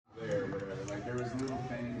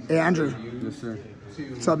Hey, Andrew. Yes, sir.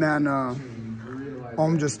 What's up, man?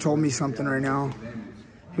 Om just told me something right now.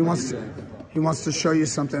 He wants to show you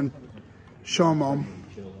something. Show him, Om.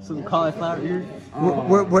 Some cauliflower ear.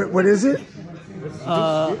 What is it?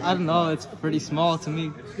 I don't know. It's pretty small to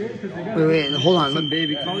me. Wait, hold on. Some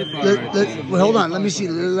baby cauliflower. Wait, hold on. Let me see.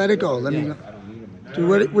 Let it go. Let me go.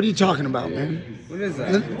 Dude, what are you talking about, man? What is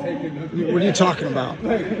that? What are you talking about?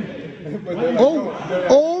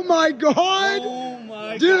 Oh my God! Oh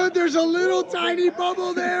my Dude, there's a little tiny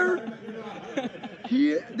bubble there.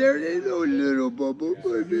 There is a little bubble,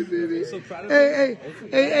 baby.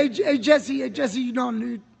 Hey, Jesse, you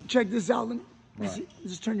know, check this out. Let me see.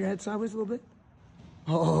 Just turn your head sideways a little bit.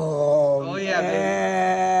 Oh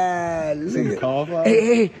yeah, Cauliflower?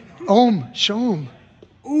 Hey, Om, show him.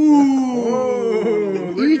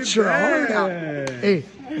 Ooh, eat your heart out. Hey,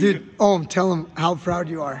 dude, Om, tell him how proud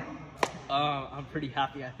you are. I'm pretty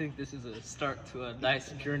happy. I think this is a start to a nice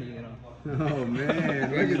journey, you know. Oh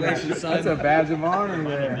man, look at that. That's a badge of honor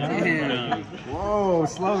there. Huh? Whoa,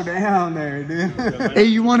 slow down there, dude. Hey,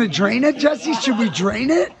 you want to drain it, Jesse? Should we drain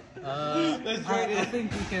it? I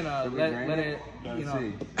think we can let it, you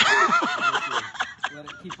know, let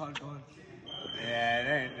it keep on going.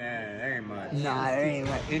 Yeah, there ain't much. Nah, there ain't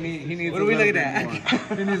much. He needs What are we looking at?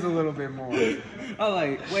 He needs a little bit more. Oh,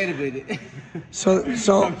 like, wait a minute. So,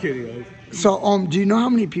 I'm kidding. do you know how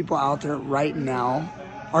many people out there right now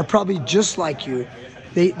are probably just like you?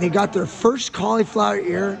 They got their first cauliflower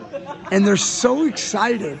ear, and they're so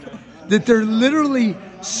excited that they're literally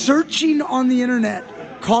searching on the internet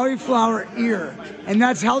cauliflower ear, and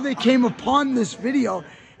that's how they came upon this video.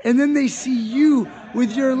 And then they see you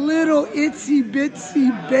with your little itsy bitsy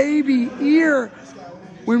baby ear,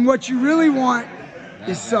 when what you really want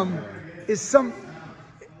is some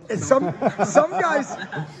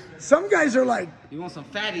guys are like, You want some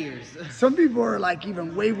fat ears? some people are like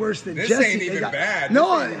even way worse than This Jesse. ain't They even got- bad.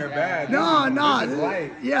 No, This ain't even bad. no. This is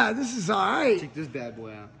light. Yeah, this is all right. Check this bad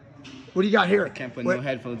boy out. What do you got here? Can't put What- no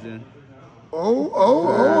headphones in. Oh,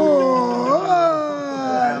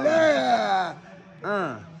 yeah.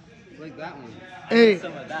 Like that one. Hey.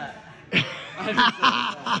 Some of that. Coach,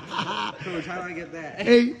 how do I get that?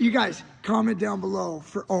 Hey, you guys, comment down below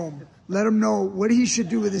for Om. Let him know what he should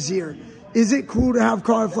do with his ear. Is it cool to have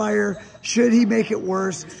cauliflower ear? Should he make it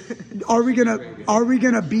worse? Are we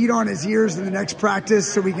gonna beat on his ears in the next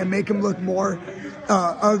practice so we can make him look more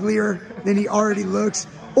uglier than he already looks?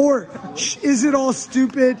 Or is it all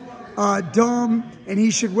stupid, dumb, and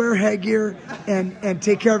he should wear headgear and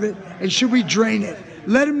take care of it? And should we drain it?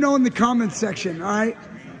 Let him know in the comments section. All right.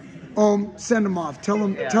 Send him off. Tell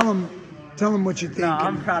him what you think. No,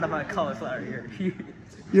 I'm proud of my cauliflower ear.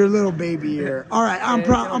 Your little baby ear. All right,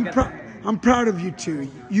 I'm proud of you too.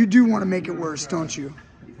 You do want to make it worse, don't you?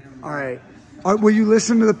 All right. Will you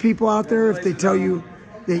listen to the people out there if they tell you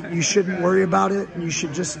that you shouldn't worry about it and you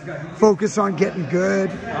should just focus on getting good?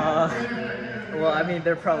 Well, I mean,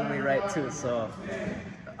 they're probably right too. So,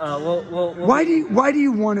 Why do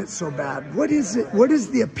you want it so bad? What is it? What is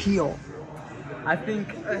the appeal? I think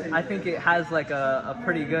it has like a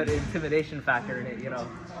pretty good intimidation factor in it, you know.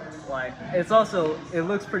 Like, it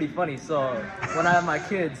looks pretty funny. So when I have my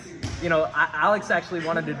kids, you know, Alex actually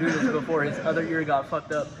wanted to do this before his other ear got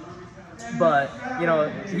fucked up. But, you know,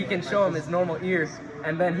 he can show him his normal ear,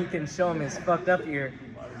 and then he can show him his fucked up ear.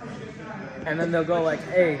 And then they'll go like,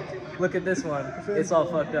 hey, look at this one. It's all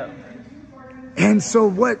fucked up. And so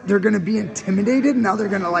what? They're going to be intimidated? Now they're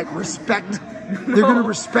going to like respect. They're going to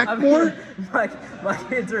respect more? My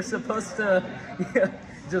kids are supposed to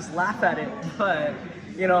just laugh at it. But,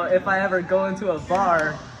 you know, if I ever go into a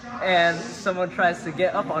bar and someone tries to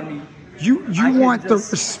get up on me, you want the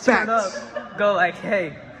respect. Turn up, go like,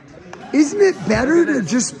 hey. Isn't it better to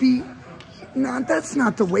just be... No, that's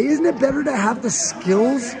not the way. Isn't it better to have the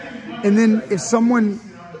skills? And then if someone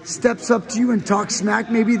steps up to you and talks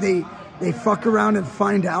smack, maybe they fuck around and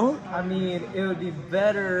find out? I mean, it would be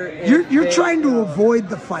better if You're trying to avoid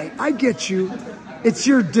the fight. I get you. It's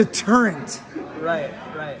your deterrent. Right.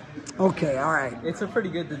 Okay, all right. It's a pretty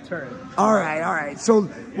good deterrent. All right. So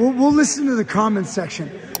we'll listen to the comments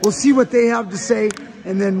section. We'll see what they have to say,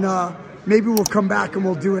 and then maybe we'll come back and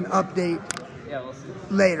we'll do an update Yeah, we'll see.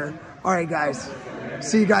 later. All right, guys.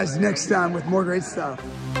 See you guys next time with more great stuff.